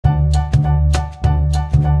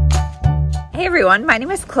Hey everyone, my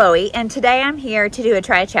name is Chloe, and today I'm here to do a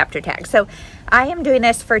try a chapter tag. So I am doing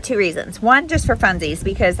this for two reasons. One, just for funsies,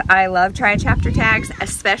 because I love try a chapter tags,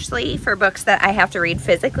 especially for books that I have to read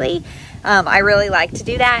physically. I really like to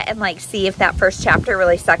do that and like see if that first chapter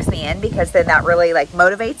really sucks me in, because then that really like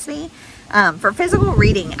motivates me. For physical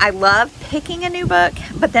reading, I love picking a new book,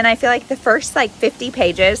 but then I feel like the first like 50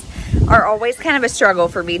 pages are always kind of a struggle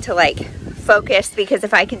for me to like focus, because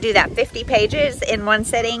if I can do that 50 pages in one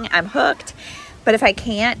sitting, I'm hooked. But if I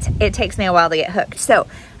can't, it takes me a while to get hooked. So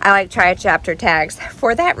I like try a chapter tags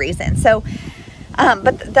for that reason. So,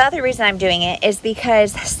 but the other reason I'm doing it is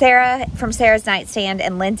because Sarah from Sarah's Nightstand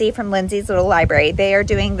and Lindsay from Lindsay's Little Library, they are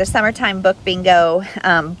doing the summertime book bingo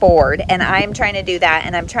board, and I'm trying to do that,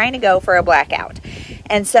 and I'm trying to go for a blackout.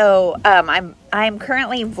 And so I'm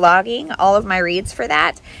currently vlogging all of my reads for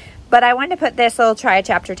that. But I wanted to put this little try a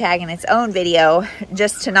chapter tag in its own video,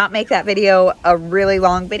 just to not make that video a really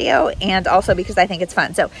long video, and also because I think it's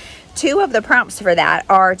fun. So two of the prompts for that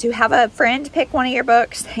are to have a friend pick one of your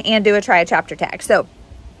books and do a try a chapter tag. So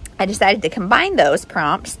I decided to combine those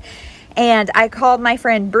prompts, and I called my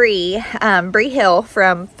friend Bree Hale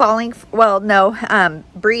from Brie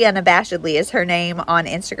Unabashedly is her name on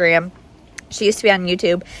Instagram. She used to be on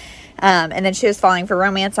YouTube. And then she was Falling for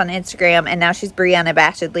Romance on Instagram, and now she's Brie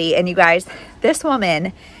Unabashedly. And you guys, this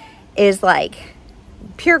woman is like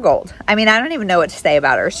pure gold. I mean, I don't even know what to say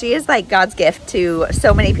about her. She is like God's gift to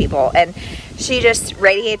so many people, and she just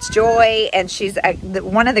radiates joy, and she's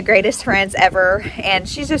one of the greatest friends ever, and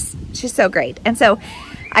she's so great. And so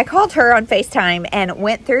I called her on FaceTime and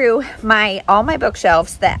went through all my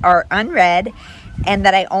bookshelves that are unread and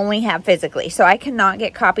that I only have physically. So I cannot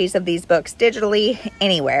get copies of these books digitally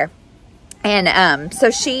anywhere. And so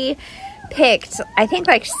she picked, I think,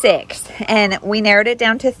 like 6, and we narrowed it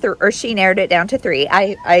down to 3, or she narrowed it down to 3.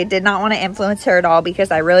 I did not want to influence her at all, because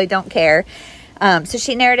I really don't care. So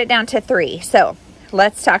she narrowed it down to 3. So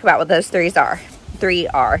let's talk about what those 3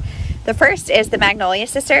 are. The first is the Magnolia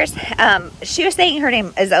sisters. She was saying her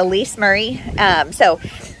name is Alys Murray. So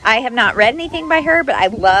I have not read anything by her, but I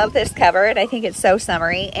love this cover, and I think it's so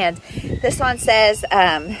summery. And this one says,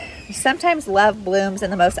 sometimes love blooms in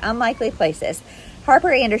the most unlikely places. Harper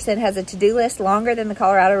Anderson has a to-do list longer than the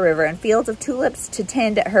Colorado River and fields of tulips to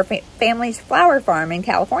tend at her family's flower farm in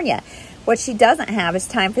California. What she doesn't have is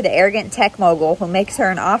time for the arrogant tech mogul who makes her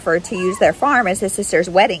an offer to use their farm as his sister's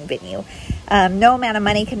wedding venue. No amount of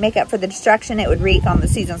money can make up for the destruction it would wreak on the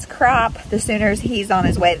season's crop. The sooner he's on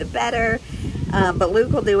his way, the better. But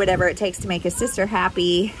Luke will do whatever it takes to make his sister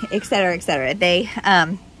happy, etc., etc.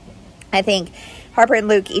 I think Harper and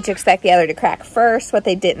Luke each expect the other to crack first. What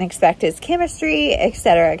they didn't expect is chemistry,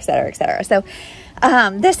 etc., etc., etc. So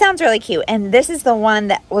this sounds really cute, and this is the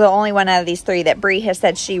only one out of these 3 that Bree has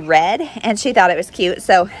said she read, and she thought it was cute.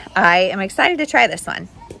 So I am excited to try this one.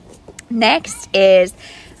 Next is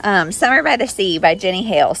Summer by the Sea by Jenny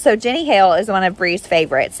Hale. So Jenny Hale is one of Bree's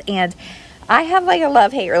favorites, and I have like a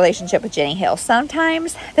love-hate relationship with Jenny Hale.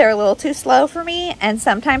 Sometimes they're a little too slow for me, and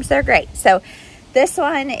sometimes they're great. So this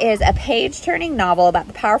one is a page-turning novel about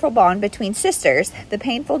the powerful bond between sisters, the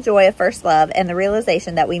painful joy of first love, and the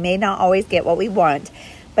realization that we may not always get what we want,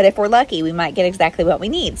 but if we're lucky, we might get exactly what we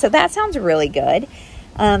need. So that sounds really good.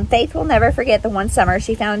 Faith will never forget the one summer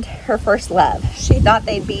she found her first love. She thought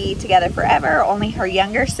they'd be together forever. Only her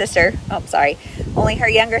younger sister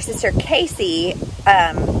Casey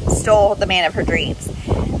stole the man of her dreams.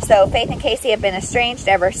 So Faith and Casey have been estranged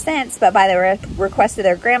ever since, but by the request of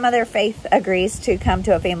their grandmother, Faith agrees to come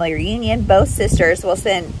to a family reunion. Both sisters will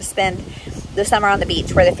spend the summer on the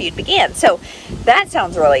beach where the feud began. So that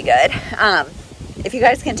sounds really good. If you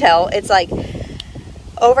guys can tell, it's like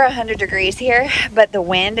over 100 degrees here, but the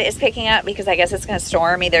wind is picking up because I guess it's going to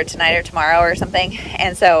storm either tonight or tomorrow or something.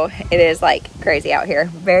 And so it is like crazy out here,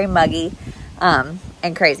 very muggy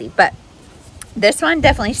and crazy. But this one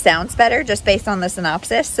definitely sounds better just based on the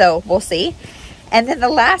synopsis, so we'll see. And then the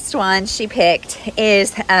last one she picked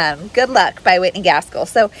is Good Luck by Whitney Gaskell.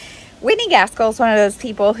 So Whitney Gaskell is one of those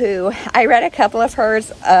people who I read a couple of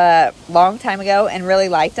hers a long time ago and really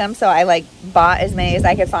liked them. So I like bought as many as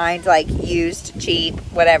I could find, like used, cheap,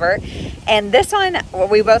 whatever. And this one,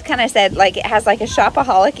 we both kind of said like it has like a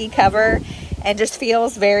shopaholic-y cover and just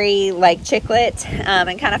feels very like chick lit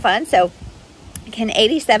and kind of fun. So Can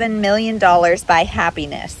 $87 Million Buy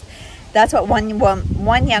Happiness? That's what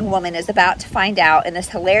one young woman is about to find out in this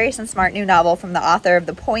hilarious and smart new novel from the author of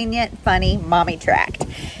the poignant, funny Mommy Tract.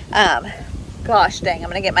 Gosh dang, I'm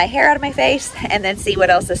going to get my hair out of my face and then see what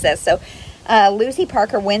else this says. So Lucy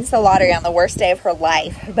Parker wins the lottery on the worst day of her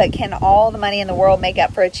life, but can all the money in the world make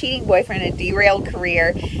up for a cheating boyfriend, a derailed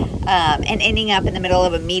career, and ending up in the middle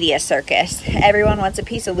of a media circus? Everyone wants a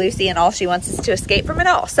piece of Lucy, and all she wants is to escape from it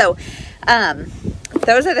all. So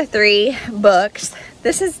those are the 3 books.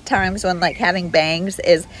 This is times when like having bangs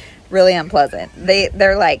is really unpleasant.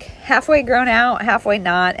 They're like halfway grown out, halfway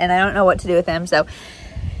not, and I don't know what to do with them. So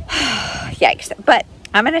yikes. But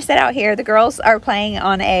I'm gonna sit out here. The girls are playing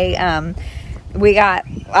on a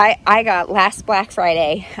I got last Black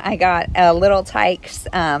Friday, I got a Little Tykes,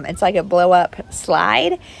 it's like a blow up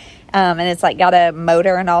slide, and it's like got a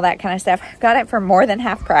motor and all that kind of stuff. Got it for more than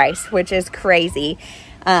half price, which is crazy.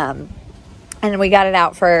 And we got it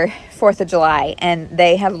out for 4th of July, and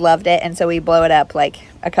they have loved it. And so we blow it up like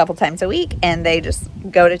a couple times a week, and they just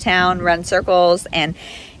go to town, run circles, and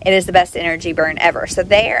it is the best energy burn ever. So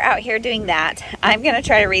they are out here doing that. I'm going to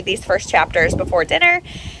try to read these first chapters before dinner,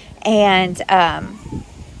 and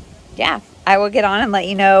yeah, I will get on and let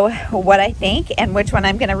you know what I think and which one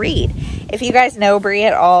I'm going to read. If you guys know Brie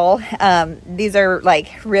at all, these are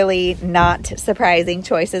like really not surprising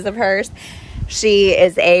choices of hers. She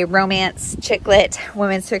is a romance, chick lit,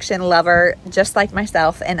 women's fiction lover, just like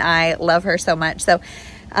myself, and I love her so much. So,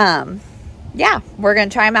 yeah, we're going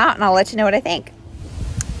to try them out, and I'll let you know what I think.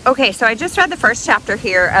 Okay, so I just read the first chapter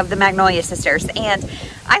here of the Magnolia sisters, and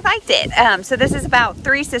I liked it. So this is about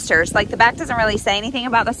 3 sisters. Like, the back doesn't really say anything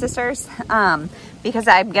about the sisters, because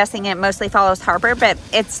I'm guessing it mostly follows Harper, but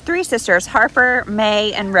it's 3 sisters, Harper,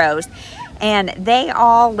 May, and Rose. And they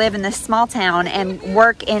all live in this small town and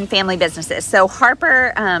work in family businesses. So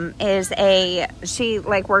Harper she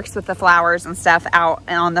like works with the flowers and stuff out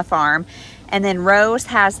on the farm. And then Rose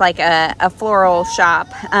has like a floral shop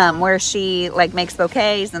where she like makes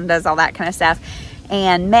bouquets and does all that kind of stuff.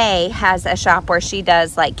 And May has a shop where she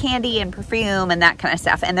does like candy and perfume and that kind of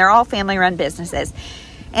stuff. And they're all family run businesses.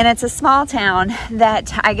 And it's a small town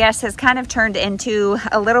that I guess has kind of turned into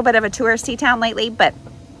a little bit of a touristy town lately, but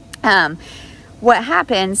what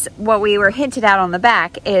happens, what we were hinted at on the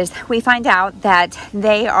back, is we find out that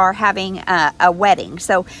they are having a wedding.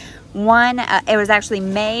 So it was actually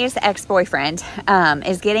May's ex-boyfriend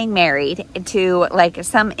is getting married to like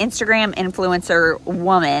some Instagram influencer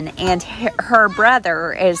woman, and her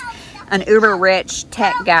brother is an uber rich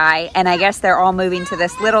tech guy, and I guess they're all moving to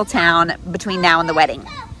this little town between now and the wedding.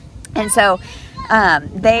 And so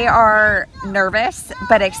they are nervous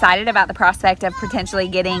but excited about the prospect of potentially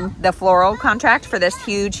getting the floral contract for this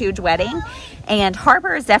huge wedding. And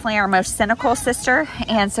Harper is definitely our most cynical sister,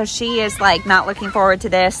 and so she is like not looking forward to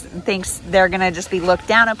this, thinks they're gonna just be looked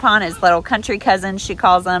down upon as little country cousins, she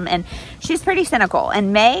calls them, and she's pretty cynical.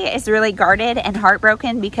 And May is really guarded and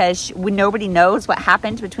heartbroken because nobody knows what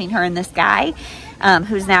happened between her and this guy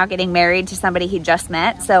who's now getting married to somebody he just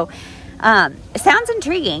met. So it sounds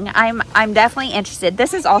intriguing. I'm definitely interested.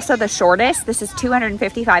 This is also the shortest. This is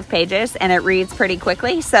 255 pages, and it reads pretty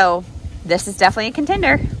quickly, so this is definitely a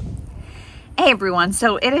contender. Hey everyone,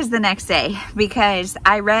 so it is the next day because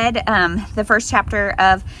I read the first chapter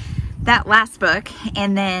of that last book,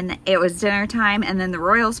 and then it was dinner time, and then the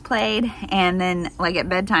Royals played, and then like at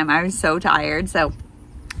bedtime I was so tired, so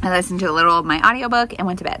I listened to a little of my audiobook and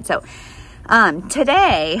went to bed. So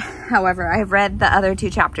today, however, I've read the other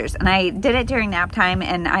 2 chapters, and I did it during nap time,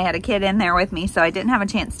 and I had a kid in there with me, so I didn't have a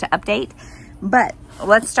chance to update. But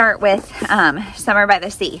let's start with Summer by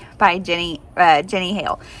the Sea by Jenny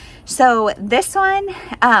Hale. So this one,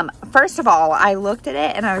 first of all, I looked at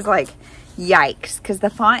it and I was like, yikes, because the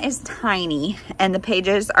font is tiny and the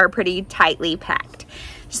pages are pretty tightly packed.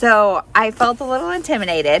 So I felt a little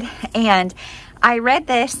intimidated, and I read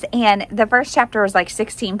this, and the first chapter was like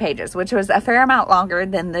 16 pages, which was a fair amount longer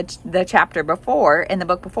than the chapter before, in the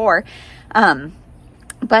book before.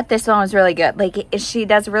 But this one was really good. Like, she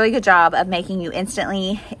does a really good job of making you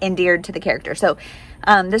instantly endeared to the character. So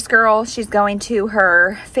this girl, she's going to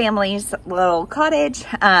her family's little cottage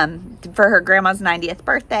for her grandma's 90th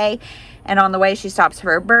birthday. And on the way, she stops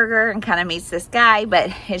for a burger and kind of meets this guy,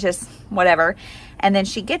 but it's just whatever. And then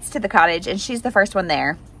she gets to the cottage, and she's the first one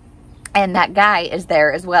there. And that guy is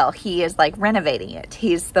there as well. He is like renovating it.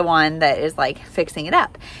 He's the one that is like fixing it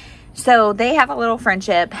up. So they have a little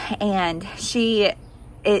friendship, and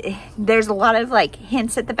there's a lot of like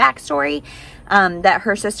hints at the backstory that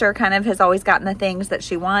her sister kind of has always gotten the things that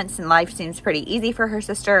she wants, and life seems pretty easy for her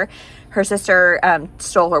sister. Her sister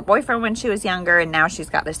stole her boyfriend when she was younger, and now she's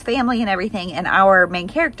got this family and everything. And our main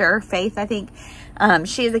character, Faith, I think,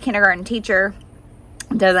 she is a kindergarten teacher,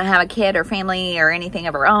 doesn't have a kid or family or anything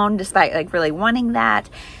of her own, despite like really wanting that.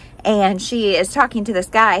 And she is talking to this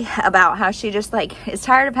guy about how she just like is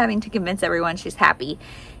tired of having to convince everyone she's happy,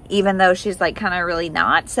 even though she's like kind of really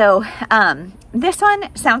not. So this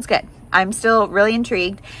one sounds good. I'm still really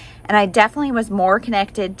intrigued, and I definitely was more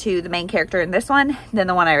connected to the main character in this one than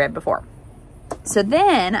the one I read before. So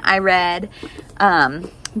then I read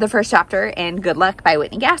the first chapter in Good Luck by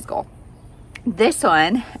Whitney Gaskell. This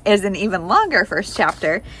one is an even longer first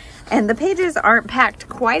chapter, and the pages aren't packed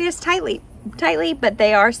quite as tightly, but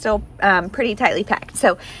they are still pretty tightly packed.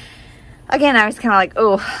 So again, I was kind of like,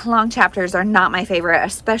 oh, long chapters are not my favorite,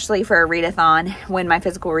 especially for a readathon when my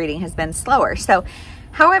physical reading has been slower. So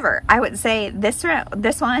however, I would say this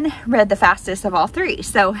one read the fastest of all three.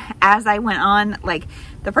 So as I went on, like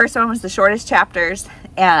the first one was the shortest chapters,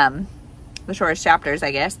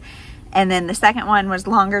 I guess. And then the second one was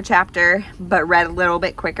longer chapter, but read a little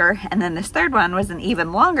bit quicker. And then this third one was an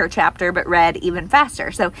even longer chapter, but read even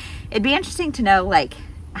faster. So it'd be interesting to know like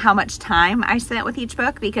how much time I spent with each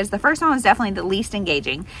book, because the first one was definitely the least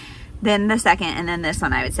engaging. Then the second, and then this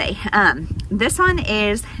one, I would say. This one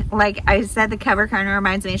is, like I said, the cover kind of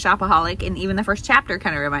reminds me of Shopaholic, and even the first chapter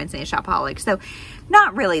kind of reminds me of Shopaholic. So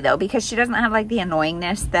not really though, because she doesn't have like the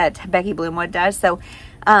annoyingness that Becky Bloomwood does. So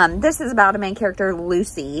this is about a main character,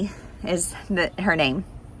 Lucy is her name.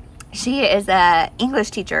 She is a English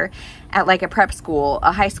teacher at like a prep school,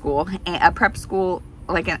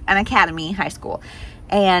 like an academy high school.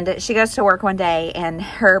 And she goes to work one day, and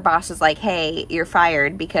her boss is like, hey, you're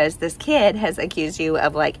fired because this kid has accused you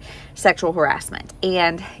of like sexual harassment.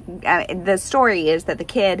 And the story is that the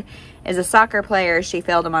kid is a soccer player. She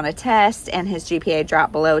failed him on a test, and his GPA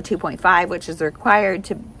dropped below 2.5, which is required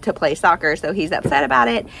to play soccer. So he's upset about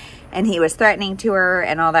it, and he was threatening to her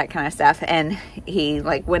and all that kind of stuff. And he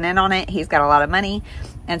like went in on it. He's got a lot of money.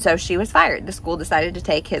 And so she was fired. The school decided to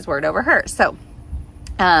take his word over hers. So,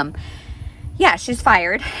 yeah, she's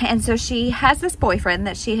fired. And so she has this boyfriend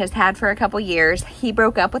that she has had for a couple years. He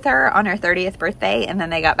broke up with her on her 30th birthday, and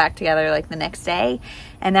then they got back together like the next day.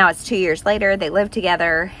 And now it's 2 years later. They live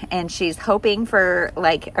together, and she's hoping for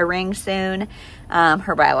like a ring soon.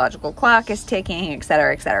 Her biological clock is ticking,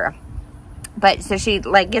 etc., etc. But so she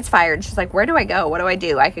like gets fired. She's like, where do I go? What do I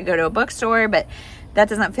do? I could go to a bookstore, but that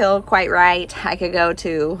doesn't feel quite right. I could go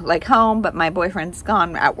to like home, but my boyfriend's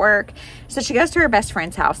gone at work. So she goes to her best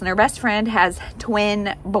friend's house, and her best friend has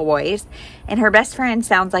twin boys, and her best friend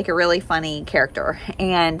sounds like a really funny character.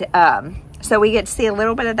 And so we get to see a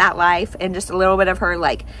little bit of that life and just a little bit of her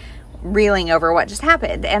like reeling over what just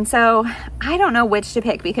happened. And so I don't know which to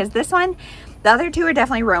pick, because this one, the other two are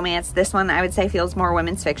definitely romance. This one I would say feels more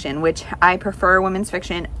women's fiction, which I prefer women's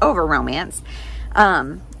fiction over romance.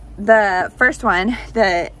 The first one,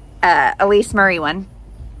 the Alys Murray one,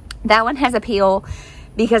 that one has appeal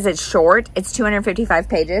because it's short. It's 255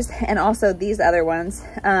 pages. And also these other ones,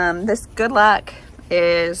 this Good Luck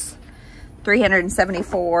is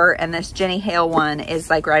 374, and this Jenny Hale one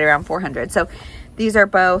is like right around 400. So these are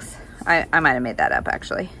both, I might have made that up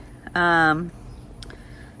actually.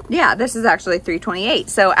 Yeah, this is actually 328.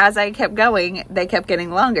 So as I kept going, they kept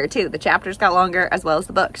getting longer too. The chapters got longer as well as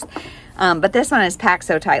the books. But this one is packed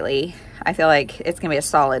so tightly, I feel like it's going to be a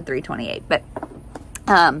solid 328. But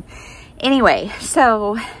anyway,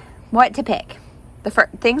 so what to pick? The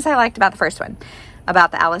things I liked about the first one,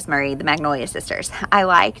 about the Alys Murray, the Magnolia sisters. I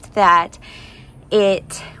liked that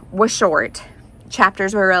it was short.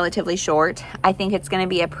 Chapters were relatively short. I think it's going to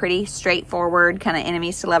be a pretty straightforward kind of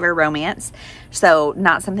enemies to lover romance. So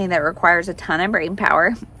not something that requires a ton of brain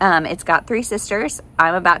power. It's got 3 sisters.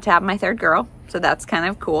 I'm about to have my 3rd girl, so that's kind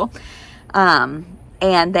of cool.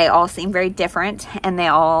 And they all seem very different, and they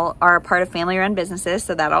all are part of family-run businesses,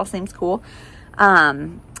 so that all seems cool.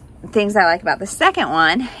 Things I like about the second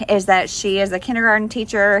one is that she is a kindergarten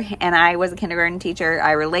teacher, and I was a kindergarten teacher.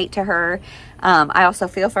 I relate to her. I also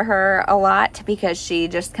feel for her a lot because she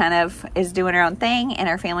just kind of is doing her own thing, and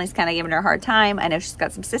her family's kind of giving her a hard time. I know she's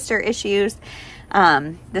got some sister issues.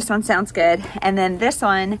 This one sounds good. And then this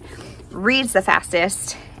one reads the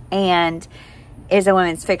fastest and is a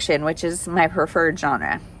women's fiction, which is my preferred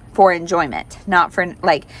genre for enjoyment, not for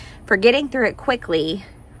like for getting through it quickly.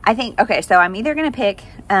 I think, okay, so I'm either going to pick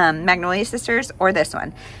Magnolia Sisters or this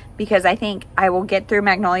one, because I think I will get through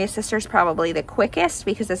Magnolia Sisters probably the quickest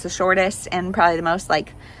because it's the shortest and probably the most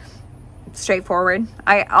like straightforward.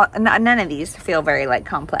 None of these feel very like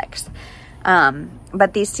complex,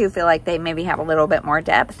 but these two feel like they maybe have a little bit more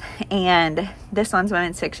depth, and this one's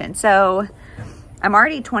women's fiction. So I'm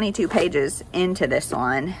already 22 pages into this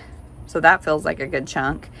one, so that feels like a good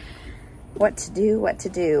chunk. What to do? I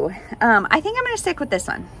think I'm going to stick with this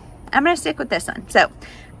one. So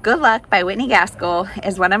Good Luck by Whitney Gaskell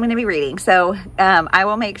is what I'm going to be reading. So I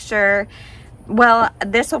will make sure, well,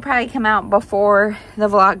 this will probably come out before the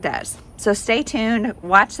vlog does. So stay tuned,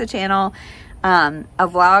 watch the channel. A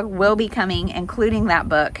vlog will be coming, including that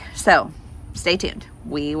book. So stay tuned.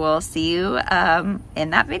 We will see you in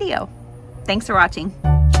that video. Thanks for watching.